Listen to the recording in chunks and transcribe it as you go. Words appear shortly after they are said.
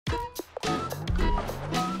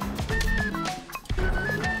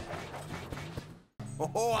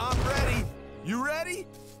Oh, I'm ready. You ready?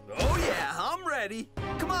 Oh yeah, I'm ready.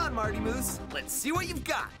 Come on, Marty Moose. Let's see what you've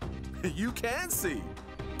got. You can see.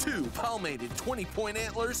 2 palmated 20-point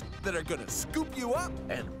antlers that are gonna scoop you up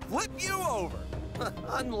and flip you over.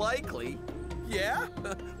 Unlikely. Yeah?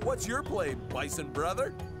 What's your play, bison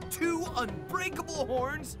brother? 2 unbreakable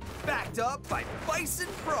horns backed up by bison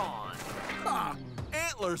brawn. Ha!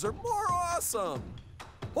 Antlers are more awesome.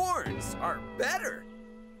 Horns are better.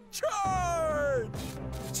 Charge!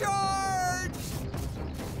 Charge!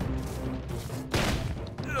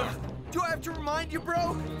 Ugh. Do I have to remind you,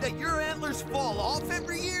 bro, that your antlers fall off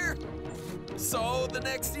every year? So the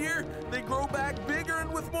next year, they grow back bigger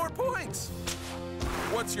and with more points.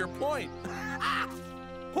 What's your point?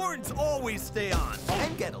 Horns always stay on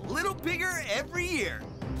and get a little bigger every year.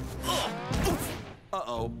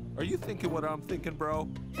 Uh-oh. Are you thinking what I'm thinking, bro?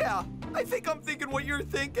 Yeah, I think I'm thinking what you're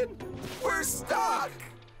thinking. We're stuck.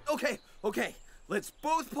 Okay. Let's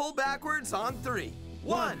both pull backwards on 3.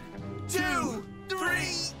 1, 2, 3.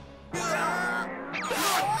 Huh?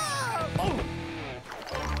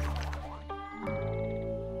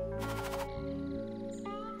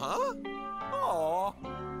 Aw,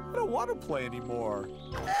 I don't want to play anymore.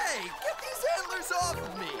 Hey, get these antlers off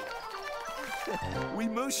of me. We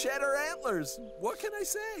moose shed our antlers. What can I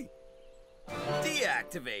say?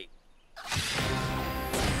 Deactivate.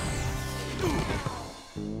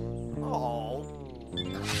 Oh.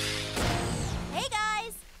 Hey,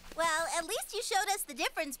 guys. Well, at least you showed us the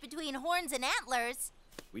difference between horns and antlers.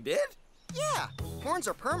 We did? Yeah, horns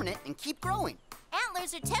are permanent and keep growing.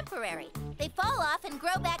 Antlers are temporary. They fall off and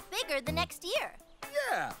grow back bigger the next year.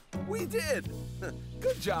 Yeah, we did.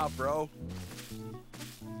 Good job, bro.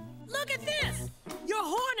 Look at this! Your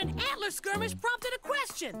horn and antler skirmish prompted a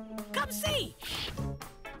question. Come see.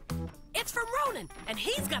 It's from Ronan, and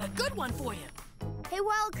he's got a good one for you. Hey,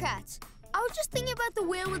 Wild Kratts. I was just thinking about the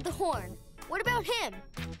whale with the horn. What about him?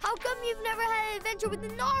 How come you've never had an adventure with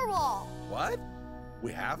the narwhal? What?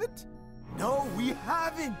 We haven't? No, we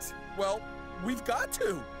haven't. Well, we've got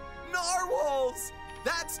to. Narwhals!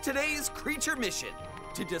 That's today's creature mission,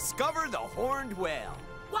 to discover the horned whale.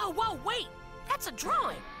 Whoa, wait! That's a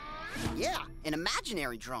drawing. Yeah, an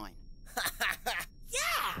imaginary drawing.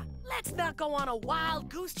 Yeah! Let's not go on a wild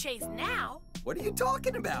goose chase now. What are you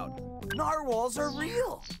talking about? Narwhals are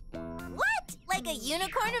real. What? Like a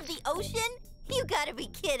unicorn of the ocean? You gotta be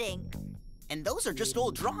kidding. And those are just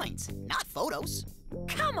old drawings, not photos.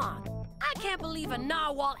 Come on! I can't believe a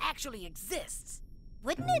narwhal actually exists.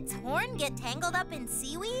 Wouldn't its horn get tangled up in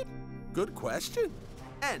seaweed? Good question.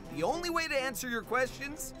 And the only way to answer your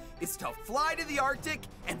questions is to fly to the Arctic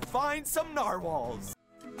and find some narwhals.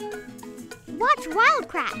 Watch Wild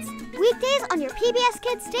Kratts weekdays on your PBS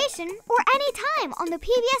Kids station or anytime on the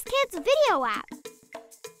PBS Kids video app.